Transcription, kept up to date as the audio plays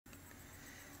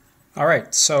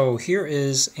Alright, so here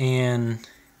is an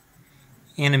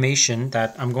animation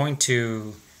that I'm going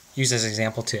to use as an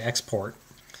example to export.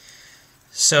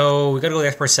 So we got to go to the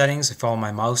export settings. I follow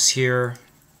my mouse here.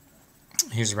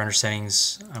 Here's the render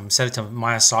settings. Set it to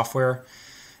Maya software,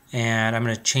 and I'm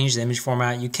going to change the image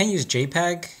format. You can use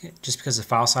JPEG just because the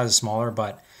file size is smaller,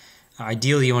 but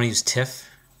ideally you want to use Tiff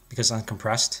because it's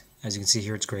uncompressed. As you can see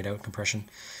here, it's grayed out compression.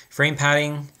 Frame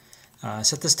padding.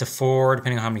 Set this to 4,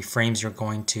 depending on how many frames you're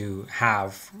going to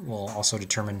have will also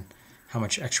determine how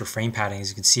much extra frame padding. As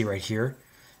you can see right here,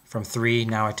 from 3,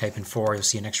 now I type in 4, you'll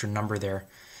see an extra number there,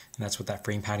 and that's what that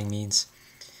frame padding means.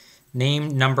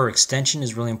 Name number extension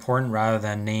is really important rather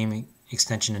than name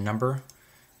extension and number.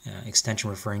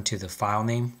 Extension referring to the file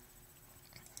name.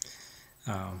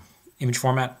 Image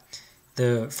format.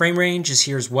 The frame range is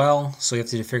here as well, so you have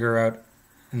to figure out,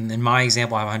 and in my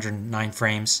example I have 109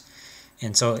 frames,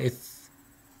 and so if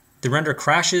the render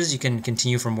crashes, you can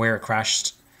continue from where it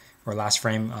crashed or last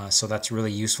frame, so that's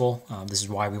really useful. This is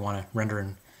why we want to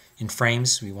render in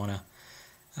frames. We want to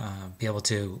be able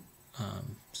to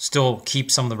still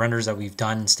keep some of the renders that we've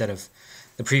done instead of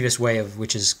the previous way of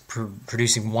which is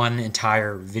producing one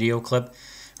entire video clip.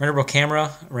 Renderable camera,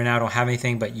 right now I don't have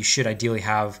anything, but you should ideally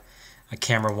have a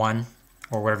camera 1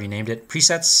 or whatever you named it.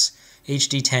 Presets,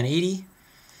 HD 1080.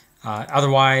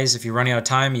 Otherwise, if you're running out of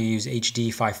time, you use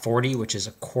HD 540, which is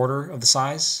a quarter of the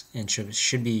size and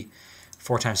should be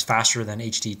 4 times faster than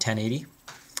HD 1080.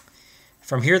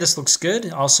 From here, this looks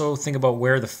good. Also, think about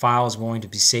where the file is going to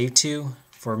be saved to.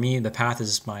 For me, the path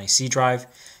is my C drive.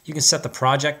 You can set the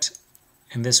project,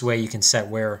 and this way you can set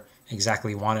where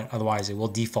exactly you want it. Otherwise, it will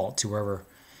default to wherever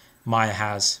Maya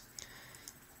has.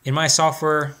 In my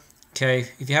software, okay,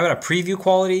 if you have it at preview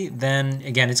quality, then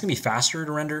again, it's going to be faster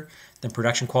to render than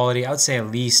production quality. I would say at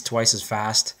least twice as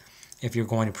fast if you're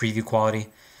going to preview quality,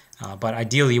 but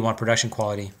ideally you want production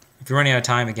quality. If you're running out of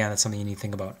time, again, that's something you need to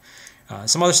think about.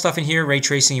 Some other stuff in here, ray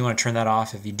tracing, you want to turn that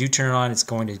off. If you do turn it on, it's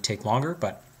going to take longer,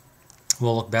 but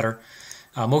will look better.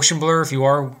 Motion blur, if you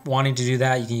are wanting to do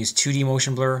that, you can use 2D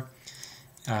motion blur.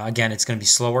 Again, it's going to be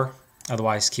slower,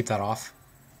 otherwise keep that off.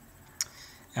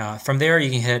 From there,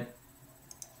 you can hit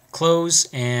close,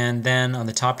 and then on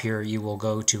the top here, you will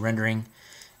go to rendering,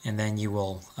 and then you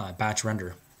will batch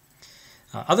render.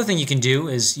 Other thing you can do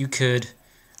is you could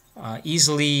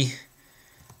easily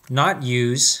not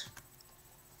use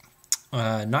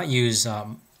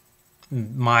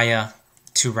Maya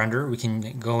to render. We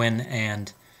can go in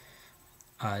and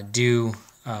do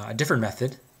a different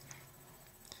method,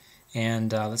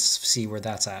 and let's see where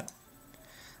that's at.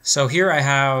 So here I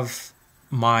have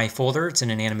my folder. It's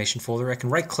in an animation folder. I can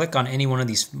right click on any one of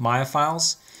these Maya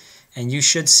files, and you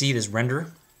should see this render.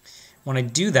 When I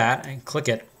do that and click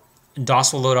it,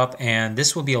 DOS will load up, and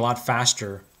this will be a lot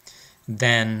faster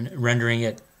than rendering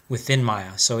it within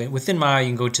Maya. So within Maya, you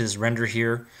can go to this render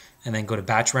here and then go to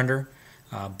batch render.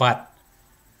 But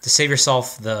to save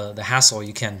yourself the hassle,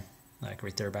 you can, like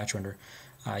right there, batch render,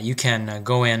 you can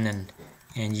go in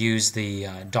and use the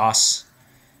DOS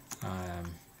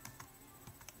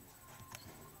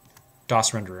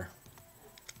renderer.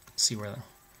 See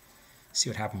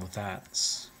what happened with that.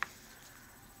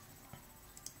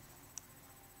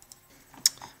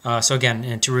 So again,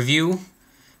 and to review,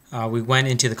 we went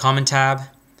into the Common tab,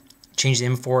 changed the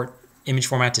image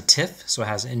format to TIFF, so it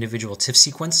has an individual TIFF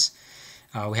sequence.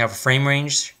 We have a frame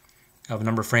range of the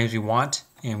number of frames we want,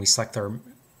 and we select our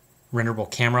renderable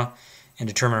camera and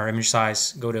determine our image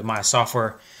size. Go to Maya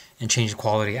software and change the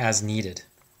quality as needed.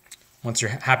 Once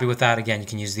you're happy with that, again, you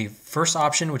can use the first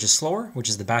option, which is slower, which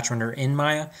is the batch render in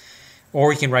Maya,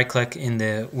 or you can right-click in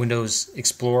the Windows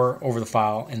Explorer over the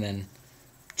file and then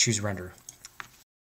choose render.